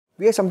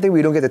We have something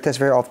we don't get to test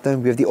very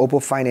often. We have the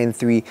Oppo Find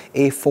N3,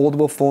 a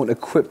foldable phone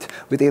equipped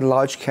with a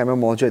large camera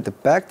module at the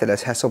back that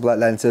has Hasselblad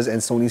lenses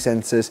and Sony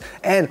sensors,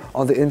 and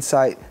on the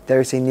inside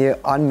there is a near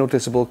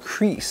unnoticeable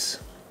crease.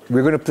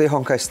 We're going to play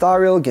Honkai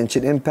Star Rail,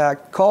 Genshin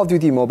Impact, Call of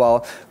Duty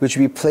Mobile, which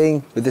we'll be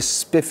playing with this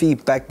spiffy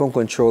backbone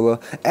controller,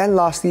 and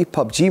lastly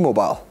PUBG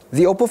Mobile.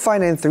 The Oppo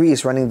Find N3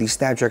 is running the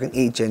Snapdragon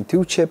 8 Gen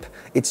 2 chip,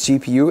 its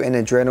GPU an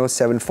Adreno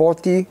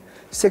 740,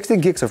 16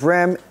 gigs of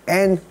RAM,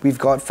 and we've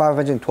got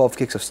 512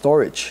 gigs of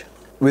storage.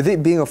 With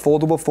it being a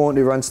foldable phone,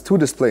 it runs two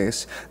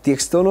displays. The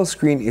external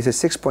screen is a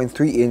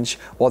 6.3 inch,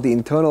 while the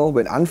internal,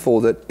 when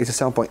unfolded, is a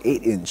 7.8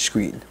 inch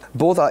screen.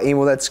 Both are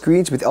AMOLED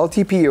screens with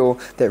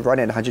LTPO that run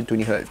at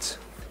 120Hz.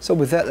 So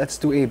with that, let's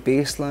do a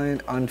baseline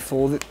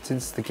unfolded,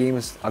 since the game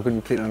is going to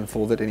be played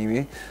unfolded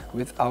anyway,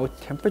 with our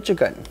temperature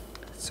gun.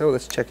 So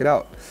let's check it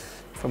out.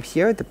 From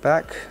here at the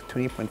back,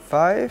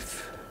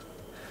 28.5.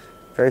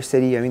 Very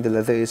steady. I mean, the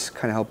leather is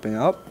kind of helping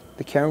out.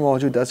 The camera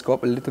module does go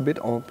up a little bit,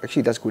 or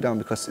actually it does go down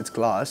because it's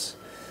glass.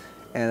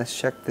 And let's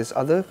check this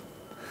other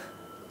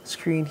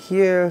screen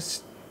here,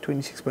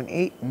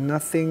 26.8,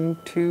 nothing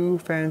too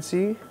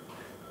fancy,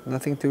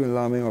 nothing too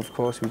alarming, of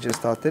course, we just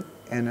started.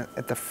 And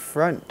at the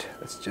front,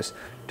 let's just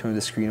turn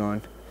the screen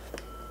on.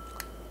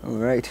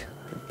 Alright,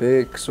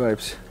 big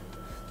swipes,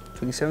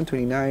 27,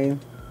 29,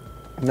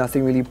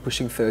 nothing really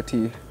pushing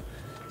 30.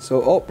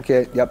 So, oh,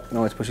 okay, yep,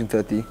 now it's pushing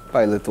 30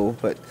 by a little,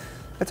 but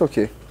that's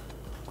okay.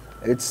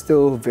 It's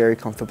still very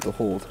comfortable to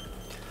hold.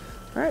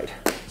 Alright.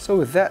 So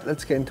with that,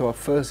 let's get into our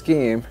first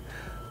game,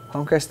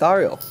 Honkai Star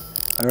Rail.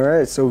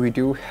 Alright, so we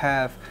do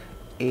have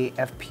a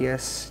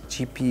FPS,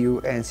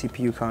 GPU and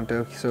CPU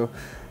counter. So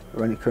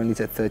currently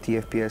it's at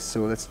 30 FPS,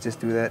 so let's just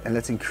do that and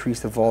let's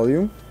increase the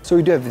volume. So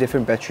we do have the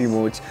different battery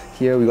modes.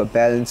 Here we got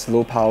balance,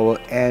 low power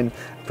and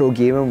pro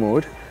gamer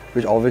mode,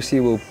 which obviously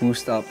will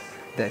boost up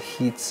that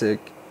heatsink.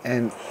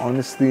 And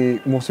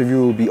honestly, most of you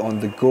will be on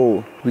the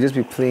go. We'll just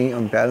be playing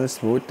on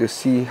balanced mode to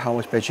see how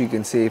much battery you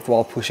can save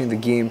while pushing the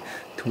game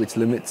to its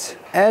limits.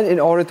 And in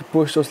order to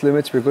push those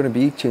limits, we're going to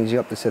be changing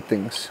up the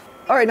settings.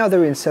 Alright, now that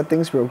we're in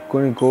settings, we're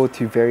going to go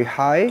to very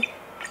high,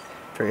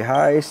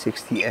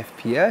 60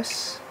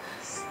 FPS.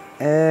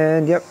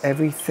 And yep,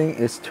 everything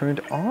is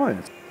turned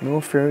on.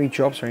 No frame rate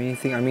drops or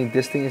anything. I mean,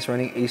 this thing is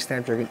running a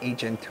Snapdragon 8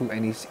 Gen 2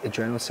 and it's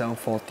Adreno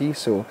 740,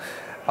 so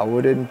I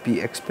wouldn't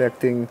be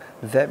expecting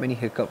that many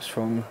hiccups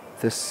from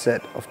this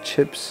set of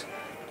chips.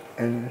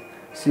 And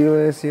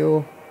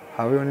seal,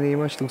 however you want to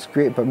name it, looks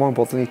great, but more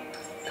importantly,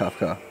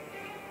 Kafka.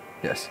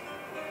 Yes.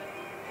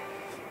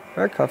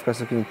 Alright, Kafka's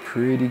looking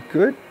pretty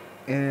good.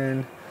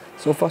 And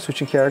so far,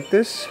 switching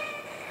characters,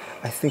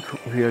 I think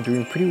we are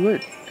doing pretty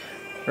good.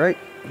 Right?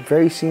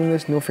 Very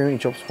seamless, no frame rate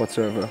drops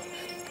whatsoever.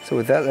 So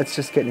with that, let's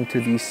just get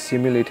into the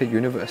simulated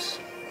universe.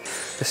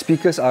 The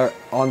speakers are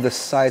on the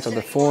sides of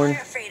the phone,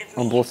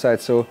 on both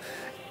sides, so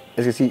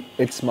as you see,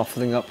 it's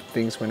muffling up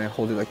things when I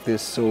hold it like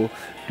this, so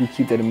do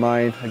keep that in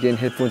mind. Again,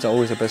 headphones are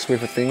always the best way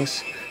for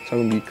things, so I'm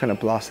going to be kind of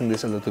blasting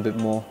this a little bit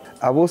more.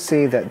 I will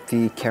say that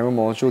the camera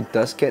module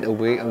does get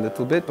away a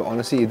little bit, but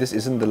honestly, this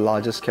isn't the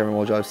largest camera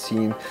module I've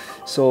seen,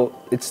 so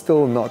it's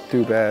still not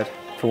too bad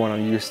for what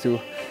I'm used to.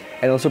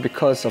 And also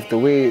because of the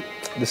way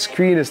the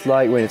screen is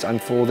like when it's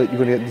unfolded, you're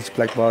going to get these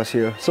black bars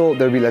here, so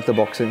there'll be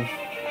letterboxing.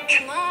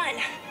 Come on,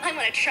 I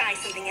want to try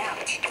something out.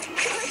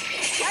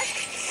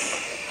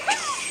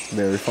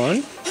 Very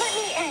fun. Let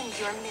me end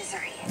your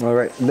misery.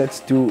 Alright,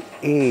 let's do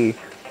a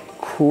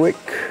quick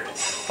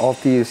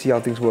off to see how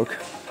things work.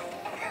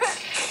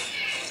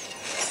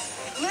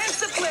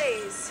 Lance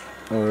ablaze.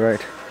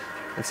 Alright,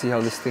 let's see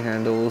how this thing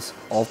handles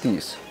all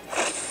these.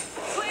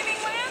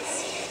 Flaming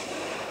lance.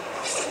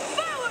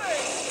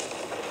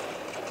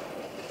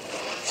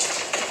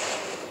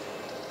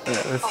 Forward.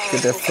 Alright, let's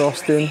get that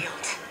frost in.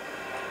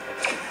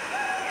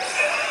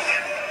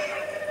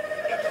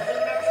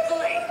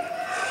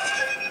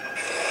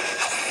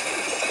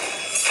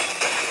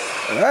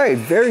 Alright,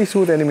 very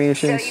smooth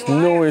animations,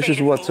 no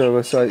issues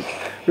whatsoever, so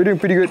we're doing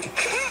pretty good.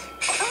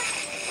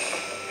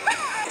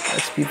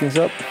 Let's speed things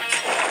up.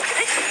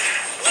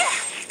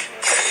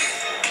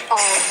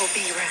 All will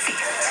be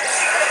revealed.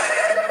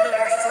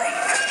 Lunar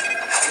flame.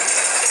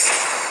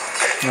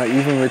 Alright,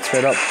 even with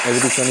sped up,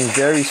 everything's running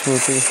very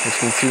smoothly, as you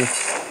can see.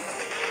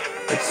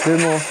 Let's do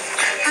more.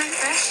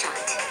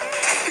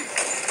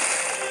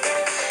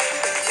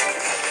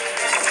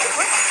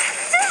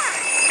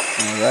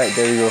 Alright,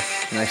 there we go.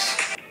 Nice.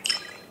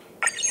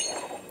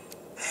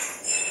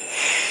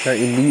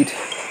 Very elite.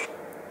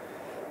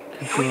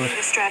 We need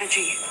a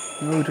strategy.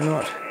 No, we do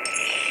not.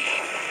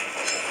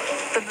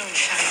 The moon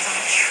shines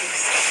on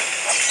truth.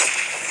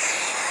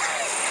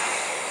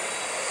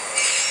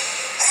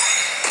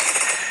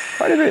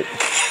 Quite a bit.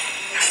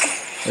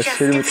 Let's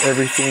hit it with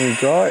everything we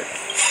got.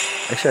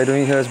 Actually, I don't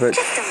need hers, but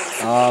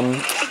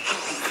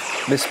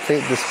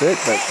misplayed this bit,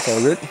 but it's all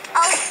good.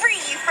 I'll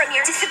free you from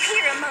your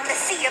disappear among the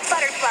sea of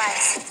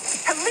butterflies.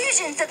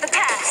 Illusions of the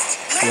past.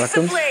 Lance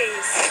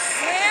ablaze.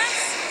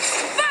 Lance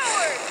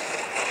forward.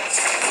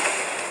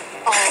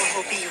 All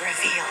will be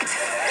revealed.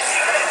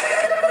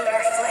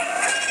 Lunar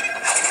flame.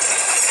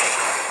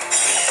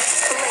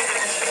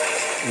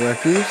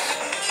 Recluse.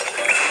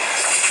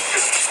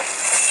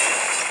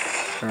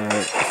 Alright,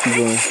 let's keep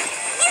going.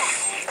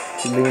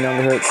 Keep laying down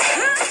the hood.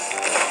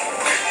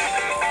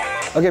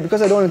 Okay,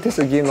 because I don't want to test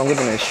the game longer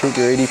than I should,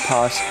 we already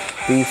passed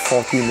the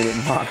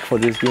 40-minute mark for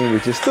this game,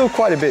 which is still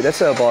quite a bit.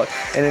 That's about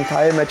an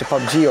entire match of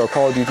PUBG or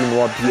Call of Duty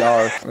Mobile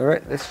BR.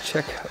 Alright, let's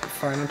check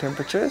final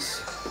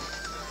temperatures.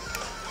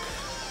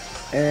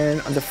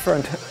 And on the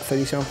front,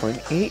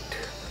 37.8,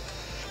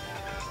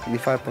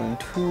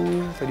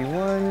 35.2,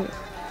 31.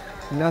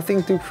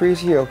 Nothing too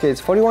crazy here. Okay,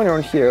 it's 41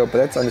 around here, but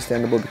that's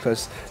understandable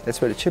because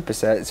that's where the chip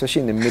is at,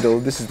 especially in the middle.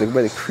 This is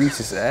where the crease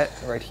is at,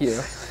 right here.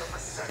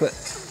 But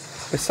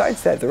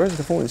besides that, the rest of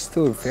the phone is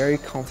still very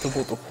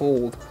comfortable to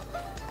hold.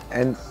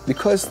 And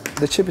because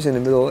the chip is in the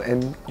middle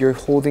and you're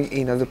holding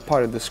another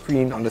part of the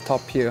screen on the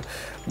top here,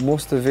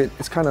 most of it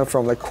is kind of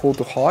from like cold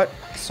to hot,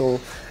 so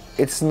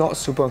it's not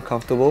super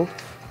uncomfortable.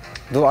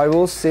 Though I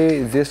will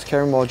say this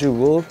camera module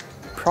will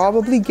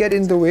probably get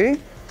in the way.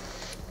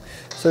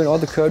 So in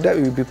order to curb that,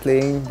 we will be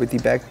playing with the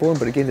backbone,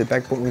 but again, the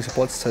backbone only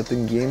supports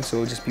certain games,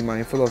 so just be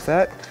mindful of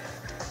that.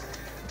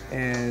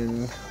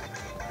 And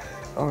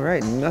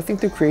alright, nothing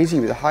too crazy,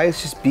 with the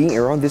highest just being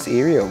around this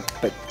area.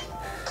 But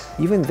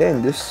even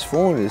then, this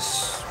phone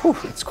is, whew,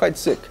 it's quite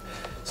sick.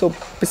 So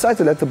besides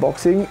the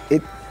letterboxing,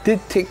 it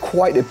did take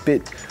quite a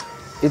bit.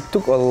 It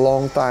took a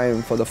long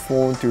time for the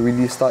phone to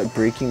really start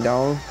breaking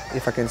down,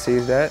 if I can say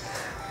that,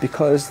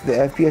 because the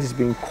FPS has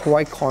been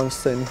quite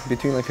constant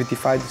between like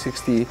 55 to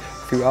 60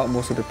 throughout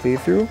most of the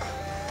playthrough,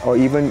 or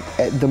even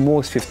at the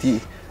most 50.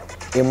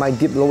 It might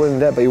dip lower than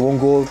that, but it won't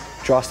go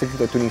drastically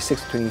to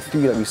 26 to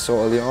 23 like we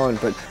saw earlier on.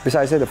 But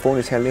besides that, the phone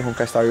is handling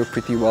Honkai Star Rail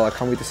pretty well. I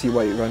can't wait to see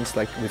what it runs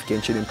like with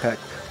Genshin Impact,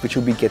 which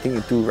we'll be getting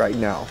into right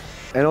now.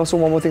 And also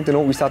one more thing to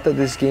note, we started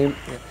this game,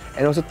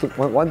 and also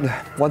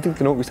one thing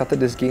to note, we started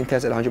this game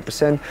test at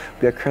 100%,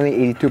 we are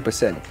currently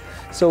 82%.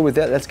 So with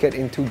that, let's get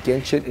into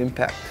Genshin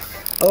Impact.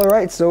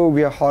 Alright, so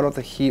we are hot off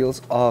the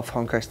heels of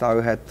Honkai Star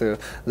Rail. Had to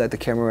let the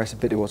camera rest a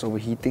bit, it was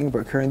overheating,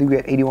 but currently we're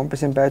at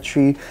 81%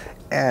 battery,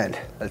 and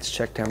let's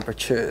check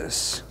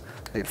temperatures.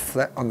 It's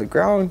flat on the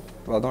ground,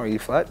 well, not really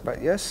flat,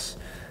 but yes,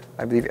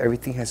 I believe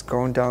everything has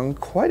gone down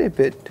quite a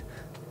bit.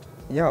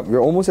 Yeah, we're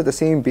almost at the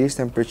same base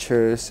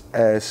temperatures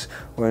as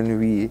when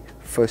we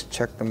first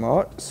checked them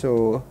out,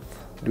 so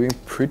doing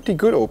pretty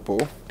good,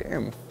 Oppo.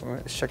 Damn.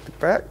 Alright, let's check the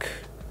back.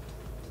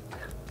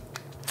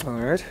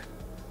 Alright,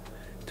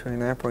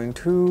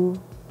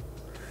 29.2,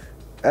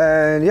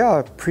 and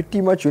yeah,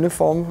 pretty much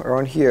uniform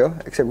around here,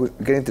 except we're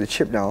getting to the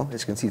chip now.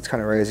 As you can see, it's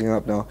kind of rising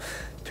up now.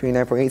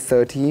 29.8,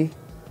 30,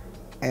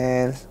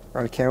 and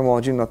around the camera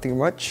module, nothing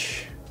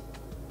much.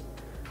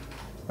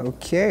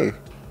 Okay,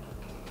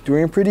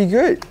 doing pretty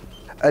good.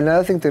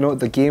 Another thing to note,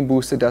 the game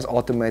booster does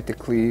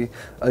automatically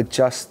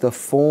adjust the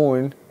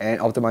phone and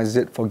optimizes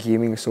it for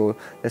gaming, so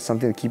that's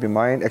something to keep in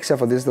mind. Except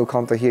for this little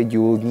counter here,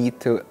 you will need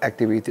to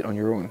activate it on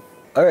your own.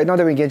 Alright, now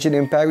that we're in Genshin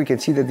Impact, we can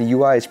see that the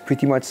UI is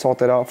pretty much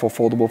sorted out for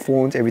foldable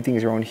phones. Everything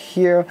is around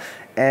here,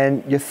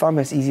 and your thumb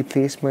has easy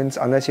placements.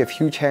 Unless you have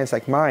huge hands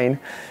like mine,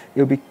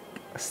 it'll be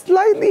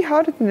slightly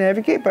harder to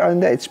navigate, but other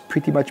than that, it's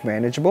pretty much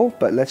manageable.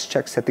 But let's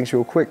check settings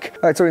real quick.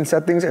 Alright, so in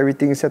settings,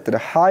 everything is set to the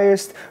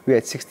highest. We're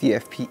at 60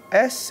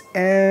 FPS,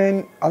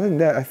 and other than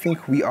that, I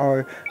think we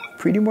are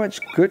pretty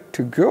much good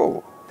to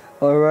go.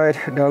 Alright,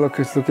 now look,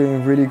 it's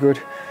looking really good.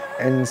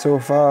 And so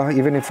far,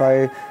 even if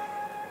I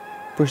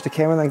push the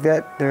camera like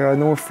that, there are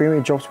no frame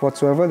rate drops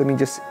whatsoever. Let me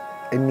just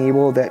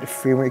enable that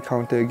frame rate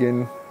counter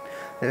again,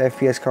 that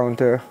FPS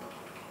counter.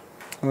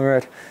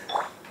 Alright,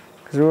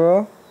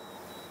 Zura,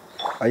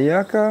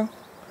 Ayaka,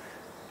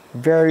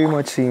 very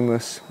much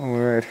seamless.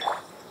 Alright,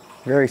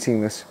 very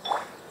seamless.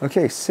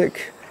 Okay,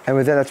 sick. And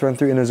with that, let's run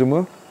through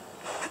Inazuma.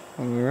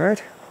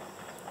 Alright,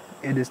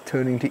 it is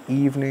turning to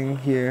evening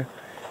here.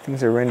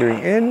 Things are rendering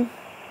in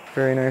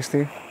very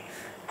nicely.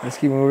 Let's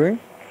keep moving.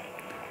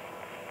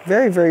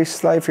 Very, very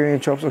slight frame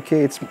rate drops.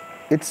 Okay,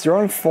 it's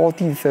around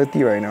 40 to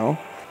 30 right now.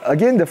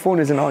 Again, the phone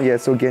isn't out yet,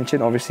 so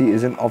Genshin obviously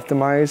isn't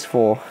optimized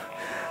for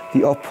the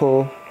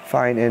Oppo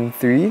Find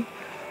N3.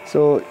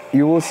 So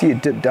you will see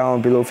it dip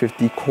down below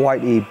 50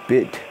 quite a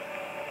bit.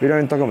 We're not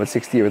even talking about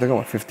 60, we're talking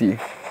about 50.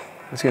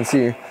 As you can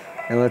see.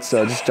 And let's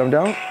just jump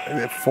down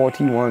at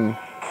 41.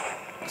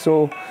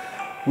 So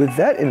with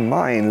that in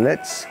mind,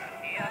 let's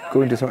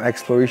go into some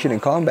exploration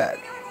and combat.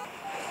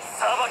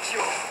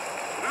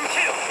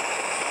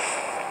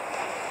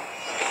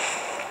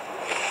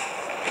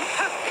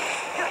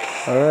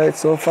 Alright,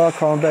 so far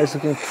combat is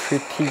looking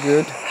pretty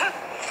good.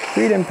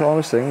 Pretty damn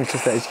promising. It's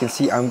just that as you can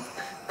see, I'm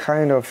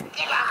kind of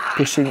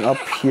pushing up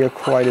here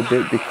quite a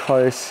bit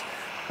because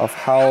of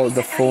how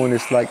the phone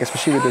is like,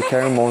 especially with the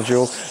camera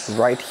module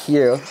right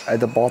here at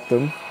the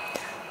bottom.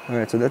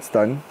 Alright, so that's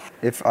done.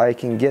 If I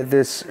can get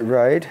this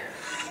right,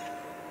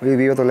 we'll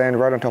be able to land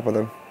right on top of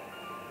them.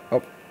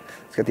 Oh,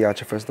 let's get the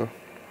archer first though.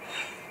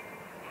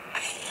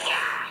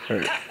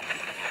 Alright.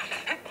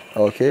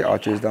 Okay,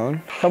 archer is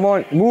down. Come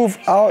on, move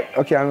out!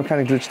 Okay, I'm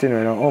kind of glitched in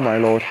right now. Oh my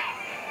lord.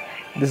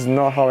 This is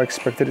not how I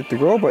expected it to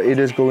go, but it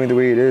is going the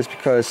way it is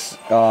because,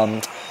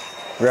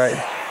 right,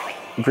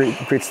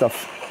 great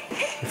stuff.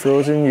 You're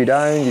frozen, you're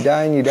dying, you're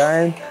dying, you're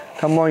dying.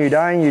 Come on, you're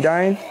dying, you're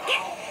dying.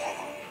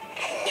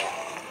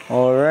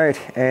 Alright,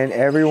 and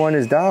everyone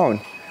is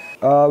down.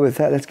 With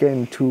that, let's get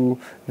into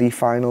the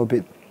final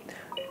bit.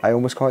 I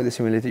almost call it the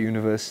simulated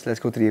universe. Let's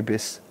go to the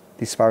abyss,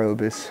 the spiral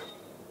abyss.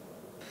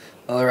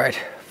 Alright,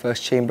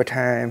 first chamber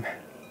time.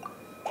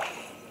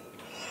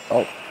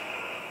 Oh,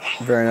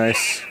 very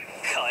nice.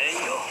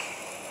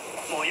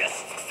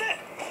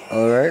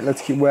 Alright,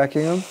 let's keep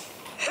whacking them.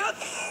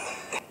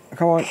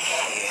 Come on.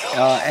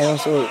 And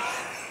also,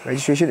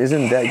 registration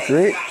isn't that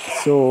great,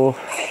 so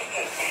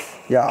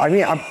yeah, I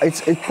mean,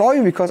 it's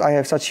probably because I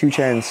have such huge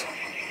hands.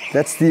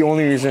 That's the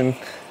only reason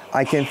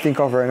I can think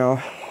of right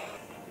now.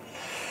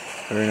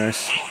 Very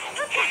nice.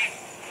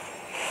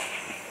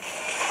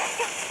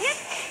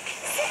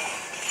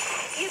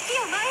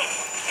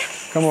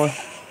 Come on.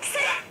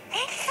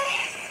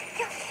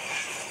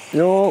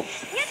 Yo.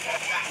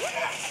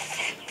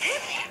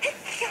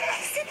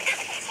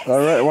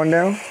 Alright, one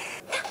down.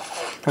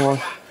 Come on.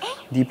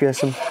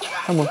 DPS him.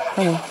 Come on,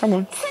 come on, come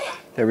on.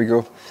 There we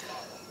go.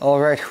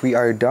 Alright, we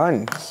are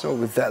done. So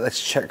with that,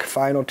 let's check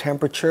final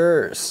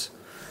temperatures.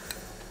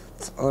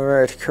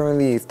 Alright,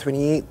 currently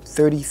 28,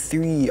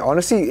 33.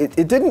 Honestly,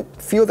 it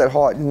didn't feel that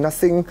hot.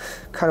 Nothing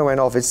kind of went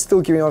off. It's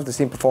still giving off the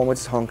same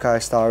performance as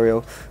Honkai Star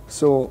Rail.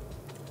 So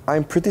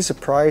I'm pretty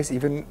surprised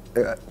even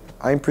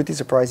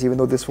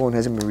though this phone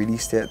hasn't been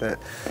released yet, that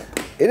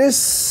it is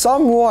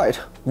somewhat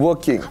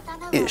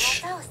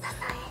working-ish.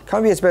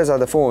 Can't be as bad as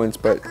other phones,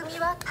 but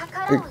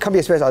it can't be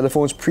as bad as other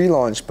phones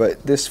pre-launch,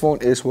 but this phone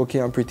is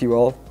working out pretty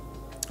well.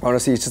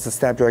 Honestly, it's just a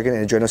Snapdragon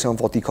and Adreno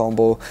 740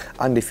 combo,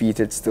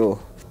 undefeated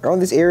still. Around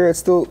this area, it's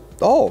still,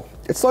 oh,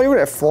 it's not even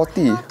at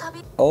 40.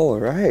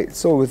 Alright,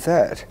 so with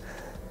that,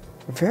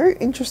 very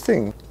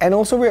interesting. And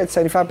also we're at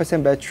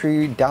 75%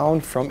 battery,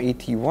 down from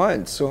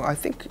 81. So I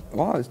think,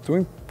 wow, it's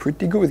doing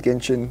pretty good with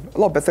Genshin. A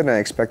lot better than I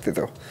expected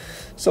though.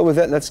 So with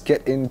that, let's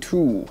get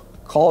into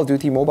Call of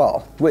Duty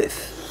Mobile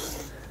with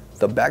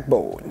the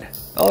backbone.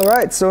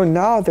 Alright, so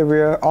now that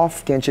we're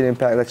off Genshin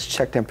Impact, let's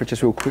check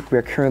temperatures real quick.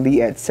 We're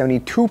currently at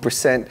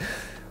 72%.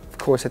 Of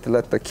course, I had to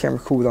let the camera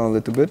cool down a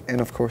little bit,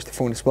 and of course the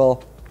phone as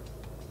well.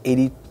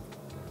 80.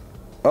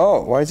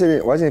 Oh, why is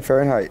it in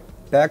Fahrenheit?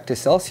 Back to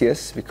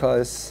Celsius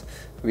because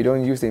we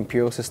don't use the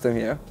imperial system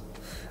here.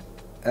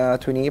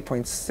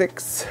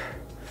 28.6,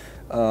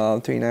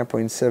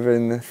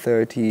 29.7,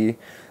 30.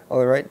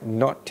 Alright,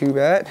 not too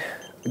bad.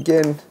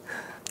 Again,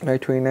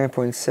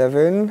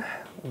 29.7,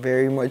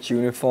 very much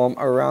uniform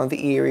around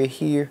the area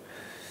here.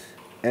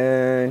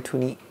 And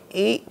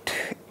 28.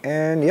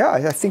 And yeah,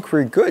 I think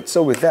we're good.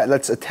 So with that,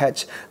 let's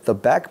attach the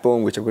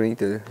backbone, which I'm going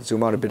to need to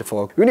zoom out a bit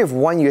for. We only have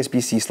one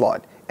USB-C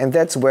slot, and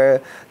that's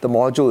where the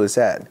module is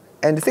at.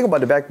 And the thing about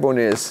the backbone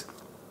is,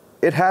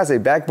 it has a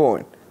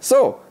backbone.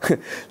 So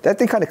that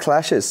thing kind of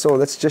clashes. So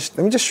let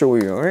me just show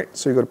you, all right?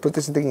 So you're going to put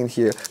this thing in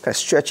here, kind of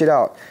stretch it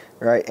out,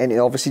 right? And it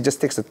obviously just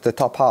takes the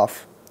top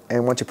half.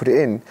 And once you put it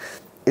in,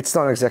 it's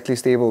not exactly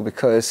stable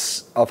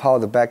because of how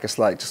the back is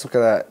like. Just look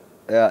at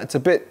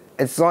that.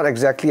 It's not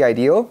exactly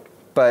ideal,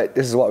 but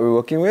this is what we're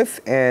working with.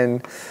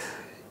 And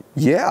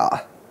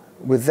yeah,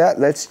 with that,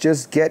 let's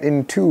just get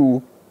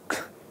into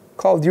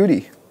Call of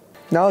Duty.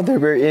 Now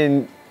that we're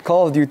in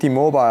Call of Duty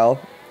Mobile,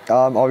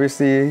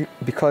 obviously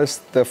because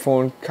the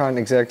phone can't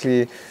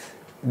exactly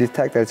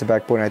detect that it's a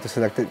backbone, I had to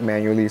select it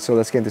manually. So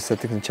let's get into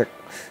settings and check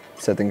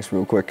settings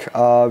real quick.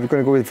 We're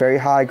going to go with very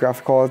high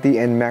graphic quality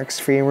and max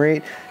frame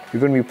rate. We're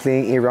going to be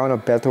playing a round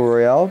of Battle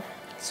Royale.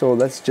 So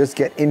let's just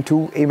get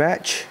into a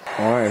match.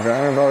 Alright,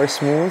 very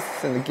smooth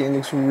and the game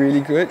looks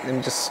really good. Let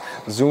me just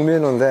zoom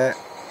in on that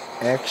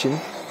action.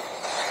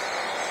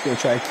 I'm gonna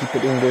try to keep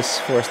it in this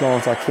for as long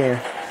as I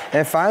can.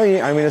 And finally,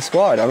 I'm in a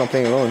squad. I'm not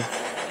playing alone.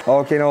 Oh,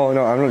 okay, no,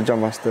 I'm not a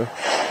jump master.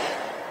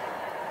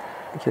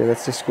 Okay,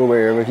 let's just go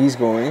wherever he's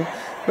going.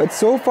 But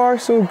so far,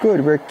 so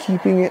good. We're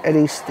keeping it at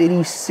a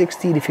steady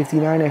 60 to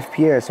 59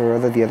 FPS, or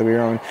rather the other way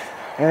around.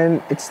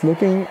 And it's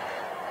looking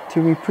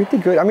to be pretty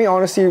good. I mean,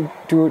 honestly,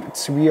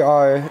 dudes and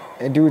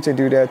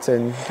dudettes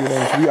and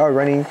dudettes, we are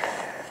running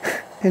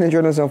an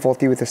Adreno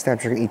 740 with a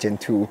Snapdragon 8 Gen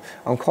 2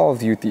 on Call of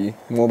Duty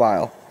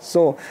Mobile.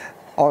 So,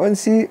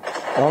 honestly,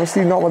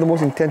 not one of the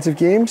most intensive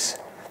games,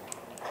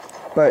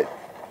 but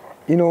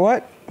you know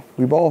what?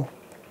 We ball.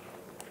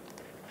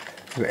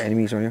 We got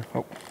enemies on here.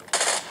 Oh.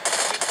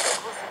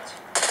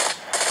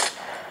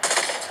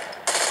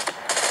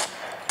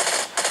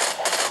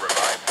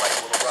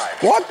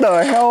 What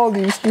the hell?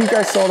 You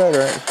guys saw that,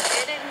 right?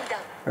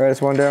 Alright,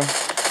 that's one down.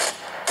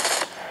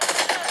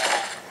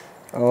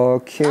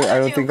 Okay, I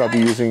don't think I'll be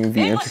using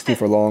the M60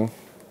 for long.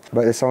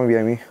 But there's someone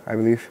behind me, I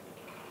believe.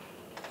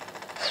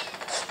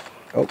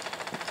 Oh.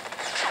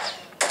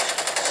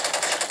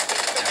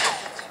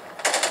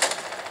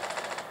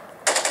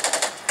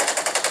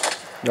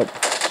 Nope.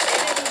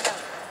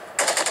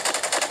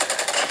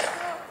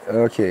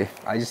 Okay,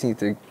 I just need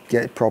to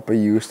get proper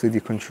used to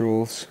the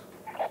controls.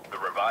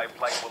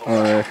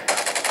 Alright.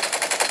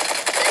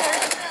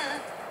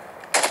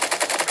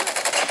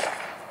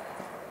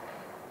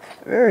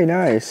 Very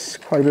nice.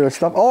 Quite a bit of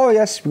stuff. Oh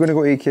yes, we're gonna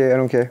go AK. I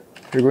don't care.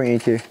 We're going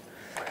AK.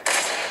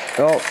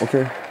 Oh,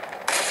 okay.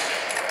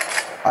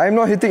 I'm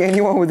not hitting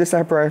anyone with this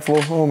sniper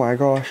rifle. Oh my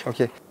gosh.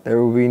 Okay.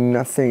 There will be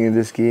nothing in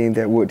this game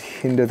that would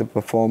hinder the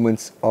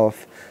performance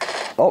of...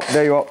 Oh,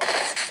 there you are.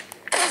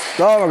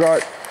 Oh my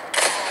god.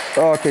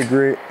 Okay,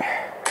 great.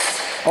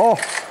 Oh.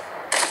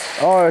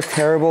 Oh, that's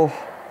terrible.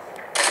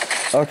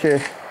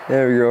 Okay,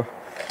 there we go.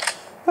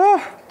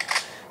 Ah.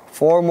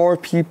 4 more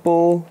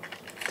people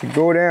to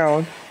go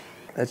down.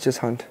 Let's just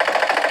hunt.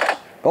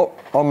 Oh,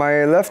 on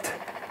my left.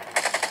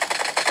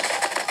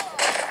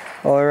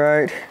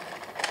 Alright.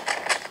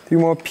 2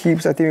 more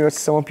peeps. I think we got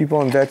some more people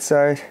on that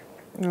side.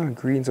 Oh,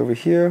 green's over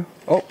here.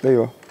 Oh, there you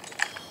go.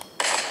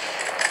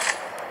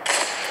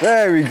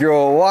 There we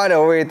go. What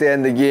a way to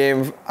end the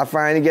game. I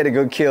finally get a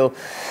good kill.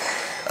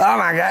 Oh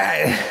my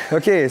god.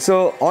 Okay,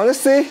 so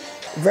honestly,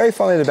 very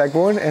fun in the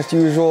backbone. As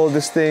usual,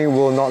 this thing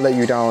will not let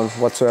you down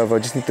whatsoever.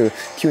 Just need to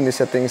tune the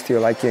settings to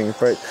your liking.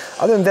 But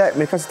other than that,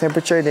 when it comes to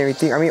temperature and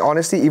everything, I mean,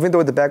 honestly, even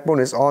though the backbone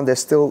is on, there's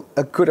still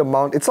a good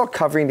amount. It's not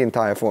covering the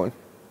entire phone,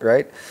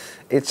 right?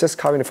 It's just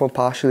covering the phone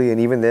partially, and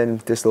even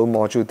then, this little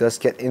module does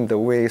get in the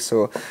way.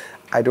 So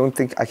I don't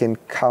think I can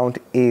count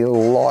a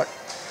lot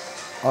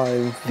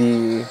on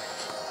the...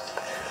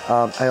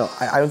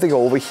 I don't think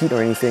it'll overheat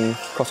or anything,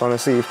 because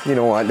honestly, you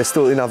know, there's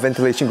still enough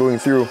ventilation going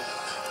through.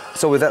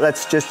 So with that,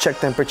 let's just check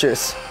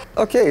temperatures.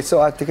 Okay, so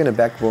I've taken the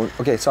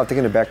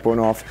backbone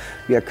off.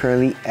 We are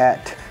currently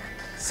at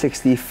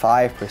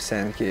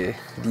 65%. Okay,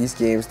 these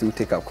games do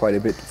take up quite a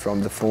bit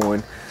from the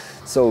phone.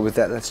 So with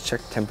that, let's check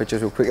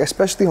temperatures real quick,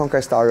 especially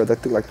Honkai Star Rail,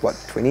 that took like what,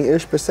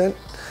 20-ish%,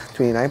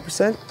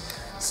 29%.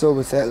 So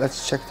with that,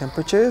 let's check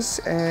temperatures,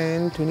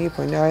 and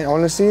 28.9.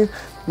 Honestly,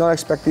 not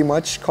expecting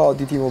much. Call of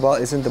Duty Mobile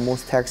isn't the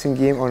most taxing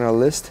game on our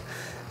list.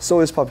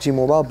 So is PUBG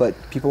Mobile, but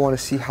people want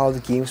to see how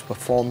the games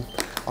perform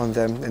on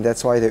them, and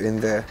that's why they're in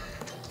there.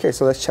 Okay,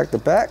 so let's check the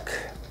back.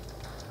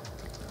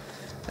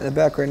 And the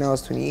back right now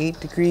is 28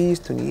 degrees,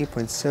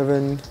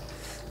 28.7,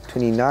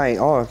 29.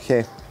 Oh,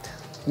 okay.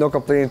 No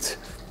complaints.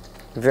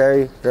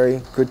 Very,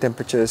 very good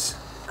temperatures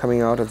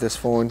coming out of this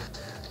phone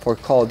for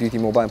Call of Duty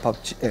Mobile and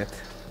PUBG.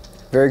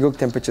 Very good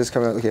temperatures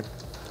coming out. Okay,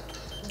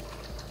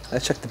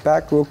 let's check the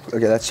back real quick.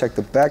 Okay, let's check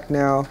the back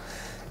now.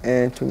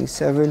 And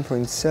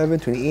 27.7,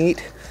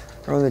 28.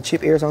 Around the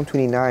chip air is on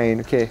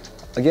 29. Okay,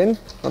 again,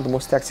 not the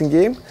most taxing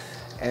game,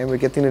 and we're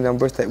getting the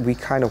numbers that we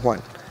kind of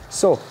want.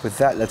 So with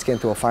that, let's get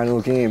into our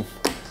final game,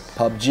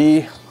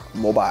 PUBG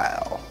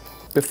Mobile.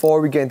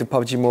 Before we get into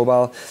PUBG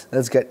Mobile,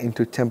 let's get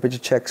into temperature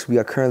checks. We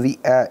are currently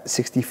at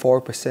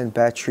 64%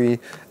 battery,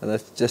 and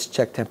let's just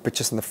check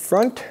temperatures in the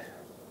front.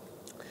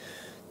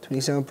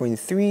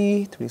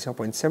 27.3,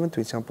 27.7,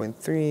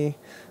 27.3.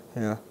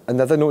 Yeah.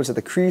 Another note is at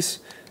the crease.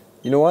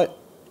 You know what?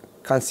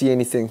 Can't see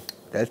anything.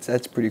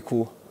 That's pretty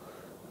cool.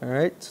 All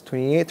right, so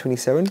 28,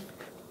 27,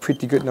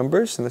 pretty good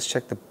numbers. And let's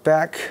check the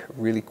back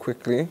really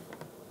quickly.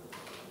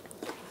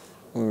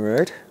 All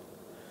right,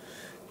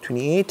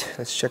 28.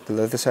 Let's check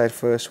the other side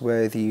first,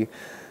 where the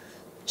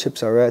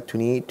chips are at.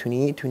 28,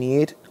 28,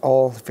 28.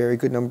 All very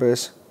good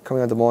numbers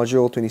coming out the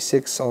module.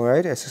 26. All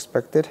right, as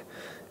expected.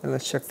 And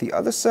let's check the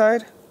other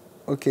side.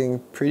 Looking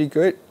pretty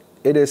good.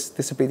 It is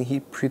dissipating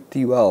heat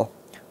pretty well.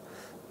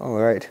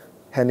 Alright,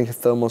 handling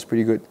thermals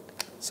pretty good.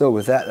 So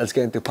with that, let's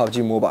get into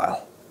PUBG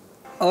Mobile.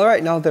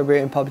 Alright, now that we're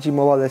in PUBG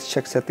Mobile, let's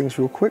check settings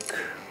real quick.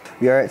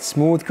 We are at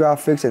smooth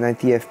graphics at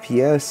 90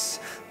 FPS,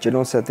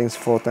 general settings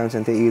 4x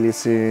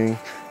anti-aliasing,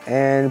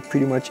 and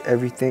pretty much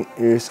everything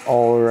is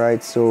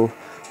alright. So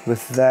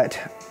with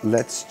that,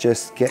 let's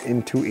just get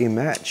into a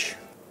match.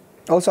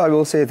 Also, I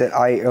will say that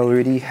I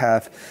already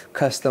have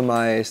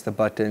customized the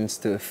buttons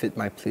to fit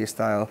my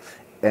playstyle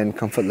and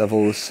comfort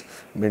levels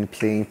when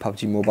playing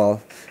PUBG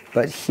Mobile.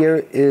 But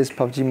here is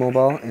PUBG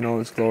Mobile in all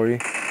its glory.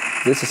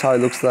 This is how it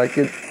looks like.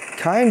 It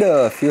kind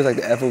of feels like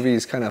the FOV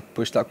is kind of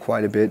pushed up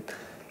quite a bit.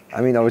 I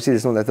mean, obviously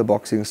there's no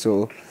letterboxing,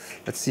 so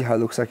let's see how it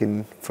looks like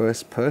in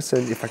first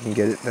person, if I can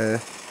get it there.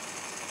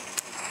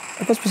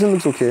 The first person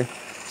looks okay.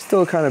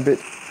 Still kind of a bit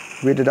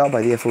weirded out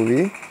by the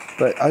FOV,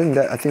 but other than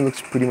that, I think it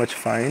looks pretty much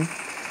fine.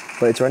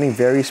 But it's running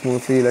very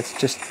smoothly. Let's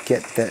just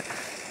get that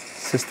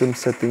system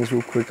settings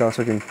real quick so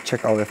I can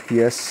check our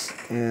FPS.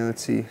 And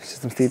let's see,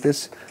 system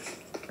status.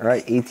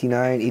 Alright,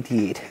 89,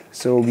 88.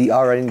 So we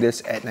are running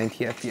this at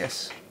 90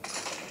 FPS.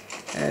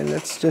 And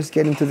let's just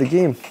get into the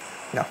game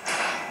now.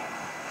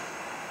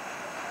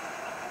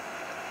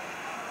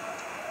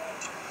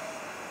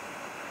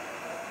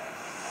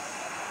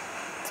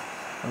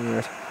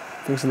 Alright,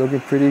 things are looking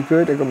pretty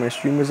good. I got my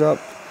streamers up,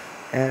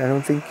 and I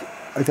don't think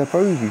there'll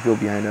probably be people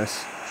behind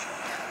us.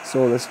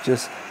 So let's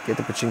just get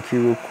the Pachinki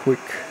real quick.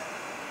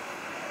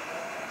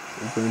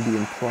 We're going to be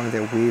employing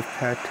their wave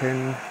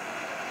pattern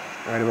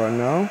right about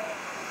now.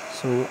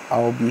 So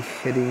I'll be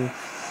heading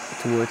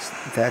towards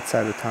that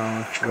side of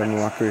town where my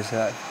marker is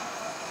at.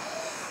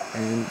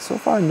 And so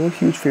far, no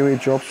huge frame rate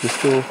drops. We're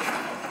still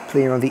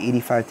playing around the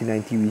 85 to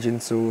 90 region,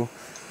 so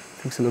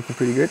things are looking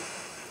pretty good.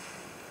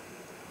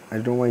 I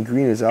don't know why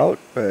green is out,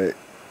 but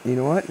you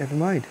know what? Never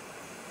mind.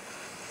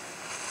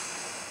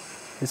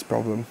 His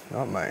problem,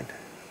 not mine.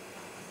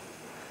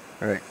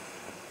 Alright.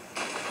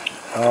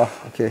 Oh,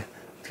 okay.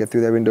 Let's get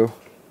through that window.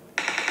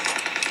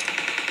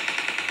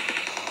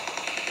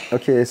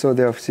 Okay, so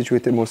they're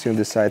situated mostly on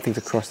this side, things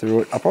across the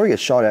road. I'll probably get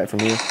shot at from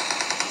here.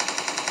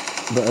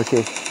 But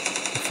okay,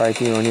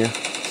 fighting on here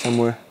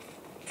somewhere.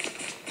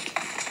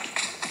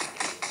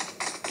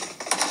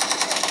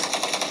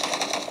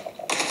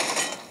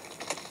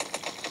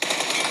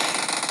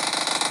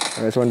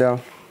 Alright, there's one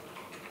down.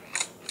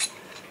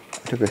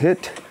 I took a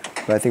hit,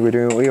 but I think we're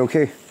doing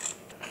okay.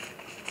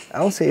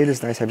 I'll say it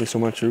is nice having so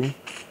much room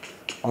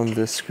on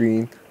the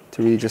screen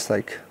to really just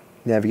like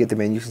navigate the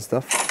menus and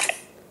stuff.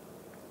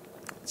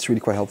 It's really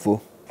quite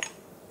helpful.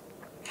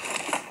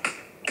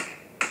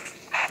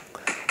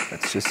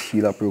 Let's just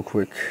heal up real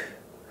quick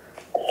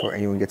before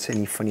anyone gets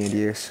any funny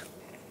ideas.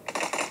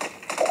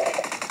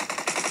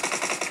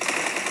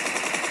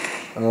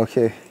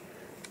 Okay,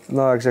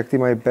 not exactly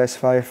my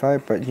best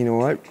firefight, but you know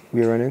what?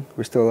 We're running,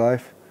 we're still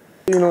alive.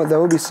 You know, there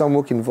will be some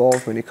work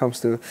involved when it comes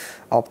to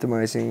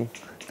optimizing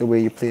the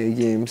way you play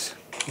games.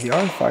 They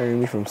are firing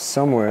me from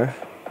somewhere.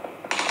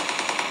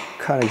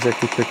 Can't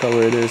exactly pick out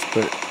where it is,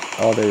 but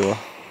oh, there you are.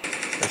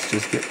 Let's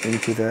just get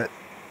into that.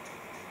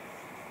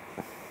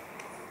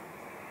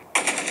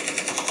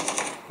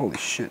 Holy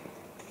shit.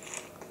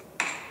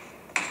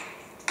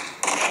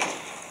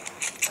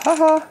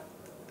 Haha!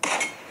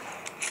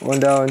 One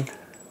down.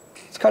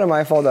 It's kind of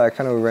my fault that I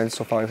kind of ran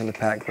so far from the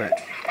pack, but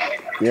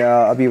yeah,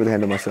 I'll be able to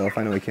handle myself.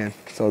 I know I can.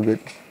 It's all good.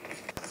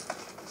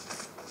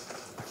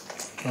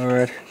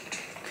 Alright.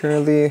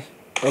 Currently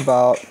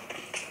about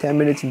 10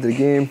 minutes into the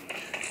game.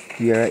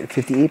 We are at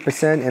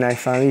 58% and I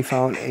finally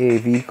found a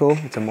vehicle.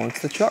 It's a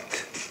monster truck.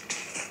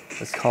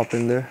 Let's hop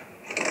in there.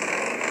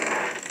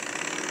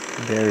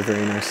 Very,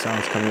 very nice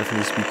sounds coming from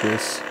the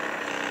speakers.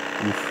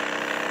 Oof.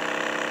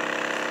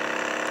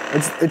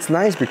 It's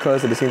nice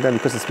because at the same time,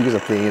 because the speakers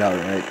are playing it out,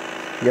 right?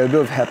 You get a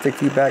bit of haptic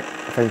feedback,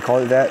 if I can call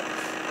it that,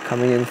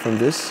 coming in from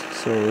this.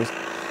 So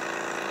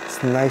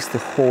it's nice to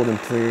hold and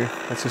play.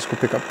 Let's just go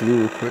pick up Blue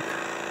real quick.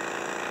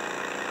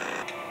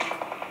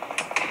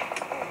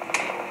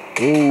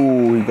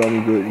 Oh, he got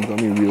me good. He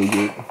got me real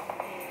good.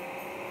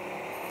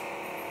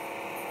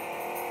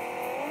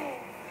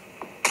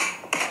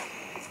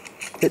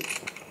 Hit.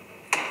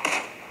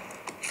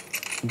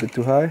 A bit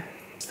too high.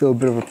 Still a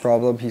bit of a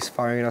problem. He's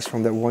firing us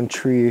from that one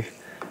tree.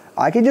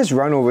 I can just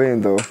run over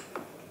him though.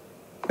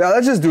 Yeah,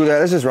 let's just do that.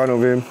 Let's just run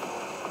over him.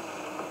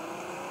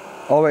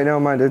 Oh wait, never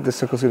mind. The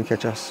circle's gonna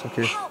catch us.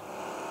 Okay.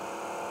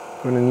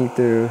 Gonna need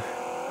to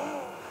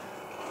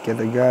get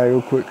the guy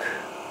real quick.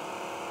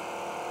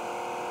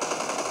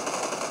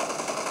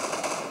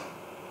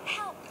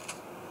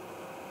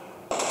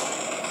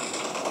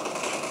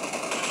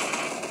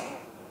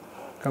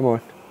 Come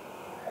on.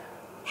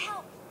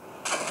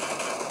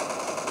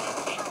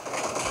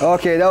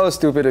 Okay, that was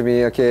stupid of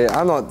me. Okay,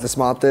 I'm not the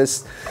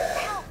smartest.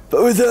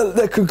 But with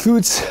that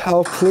concludes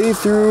our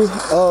playthrough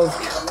of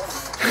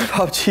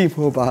PUBG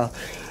Mobile.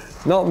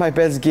 Not my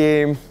best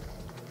game.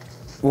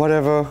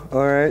 Whatever,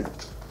 alright.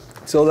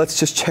 So let's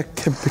just check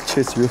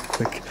temperatures real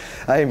quick.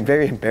 I am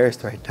very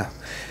embarrassed right now.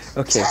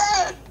 Okay,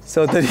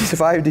 so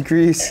 35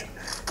 degrees.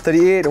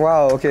 38,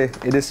 wow, okay.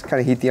 It is kind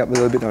of heating up a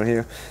little bit down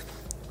here.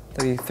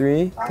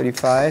 33,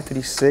 35,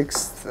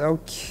 36,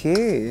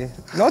 okay.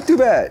 Not too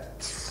bad.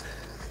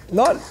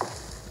 Not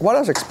what I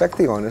was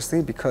expecting,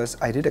 honestly, because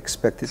I did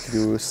expect it to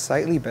do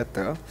slightly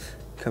better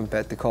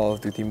compared to Call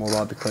of Duty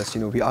Mobile because,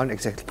 you know, we aren't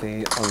exactly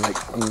playing it on like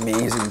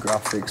amazing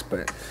graphics,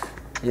 but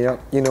yeah,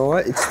 you know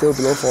what? It's still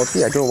below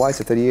 40. I don't know why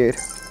it's at 38.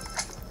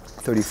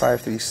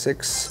 35,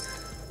 36.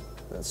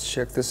 Let's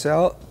check this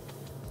out.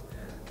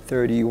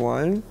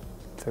 31,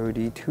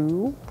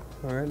 32.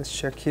 All right, let's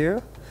check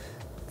here.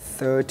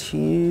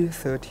 30,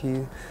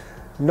 30,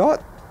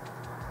 not,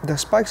 the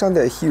spikes aren't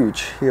that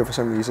huge here for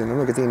some reason. I'm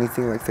not getting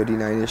anything like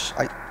 39-ish.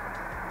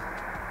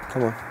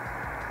 Come on.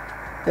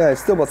 Yeah,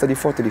 it's still about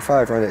 34,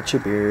 35 around that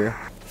chip area.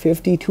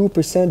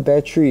 52%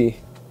 battery.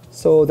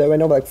 So that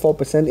went up like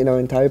 4% in our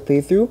entire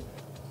playthrough.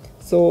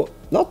 So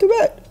not too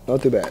bad,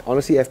 not too bad.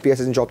 Honestly, FPS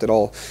hasn't dropped at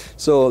all.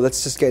 So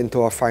let's just get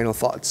into our final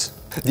thoughts.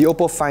 The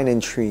Oppo Find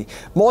N3.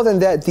 More than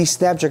that, the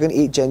Snapdragon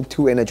 8 Gen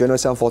 2 and Adreno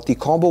 740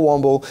 combo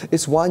wombo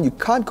is one you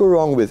can't go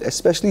wrong with,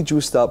 especially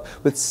juiced up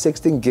with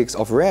 16 gigs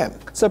of RAM.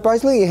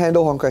 Surprisingly, it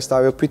handled Honkai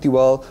style pretty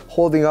well,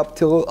 holding up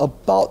till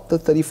about the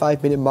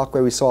 35-minute mark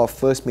where we saw our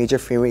first major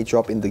frame rate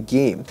drop in the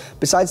game.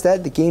 Besides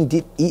that, the game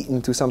did eat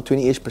into some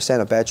 20-ish%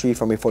 of battery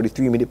from a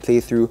 43-minute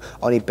playthrough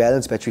on a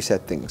balanced battery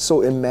setting, so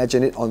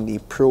imagine it on the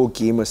pro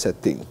gamer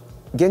setting.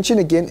 Genshin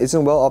again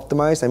isn't well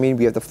optimized. I mean,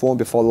 we have the phone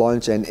before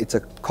launch and it's a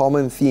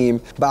common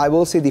theme, but I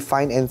will say the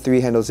Find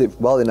N3 handles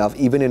it well enough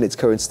even in its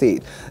current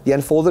state. The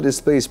unfolded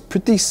display is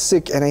pretty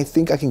sick and I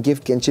think I can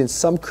give Genshin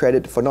some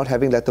credit for not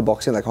having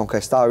letterboxing like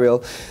Honkai Star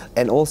Rail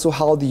and also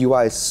how the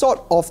UI is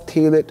sort of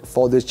tailored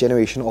for this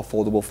generation of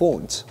foldable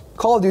phones.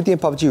 Call of Duty and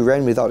PUBG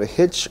ran without a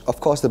hitch. Of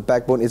course, the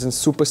backbone isn't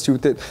super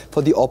suited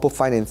for the Oppo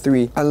Find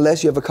N3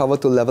 unless you have a cover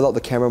to level out the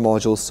camera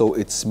module so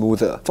it's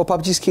smoother. For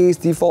PUBG's case,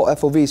 default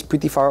FOV is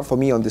pretty far out for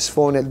me on this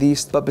phone at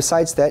least, but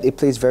besides that, it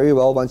plays very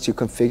well once you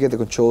configure the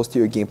controls to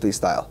your gameplay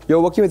style.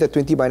 You're working with a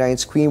 20:9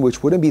 screen,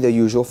 which wouldn't be the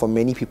usual for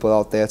many people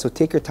out there, so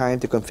take your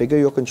time to configure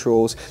your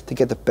controls to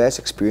get the best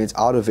experience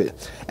out of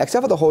it,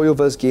 except for the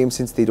Horioverse games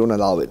since they don't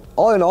allow it.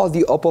 All in all,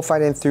 the Oppo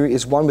Find N3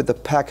 is one with a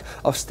pack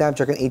of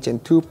Snapdragon 8 Gen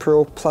 2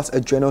 Pro plus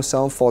Adreno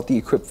 740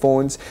 equipped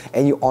phones,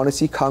 and you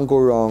honestly can't go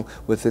wrong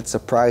with its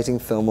surprising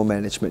thermal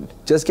management.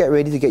 Just get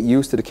ready to get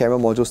used to the camera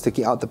module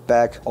sticking out the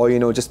back, or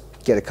just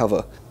get a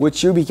cover.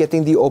 Would you be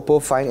getting the Oppo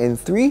Find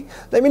N3?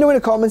 Let me know in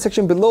the comment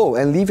section below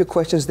and leave your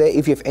questions there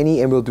if you have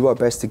any, and we'll do our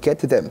best to get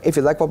to them. If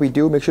you like what we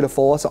do, make sure to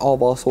follow us on all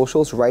of our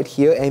socials right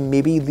here and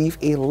maybe leave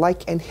a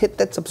like and hit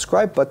that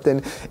subscribe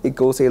button. It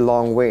goes a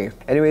long way.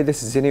 Anyway,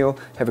 this is Zinio.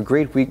 Have a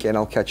great week and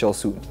I'll catch y'all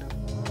soon.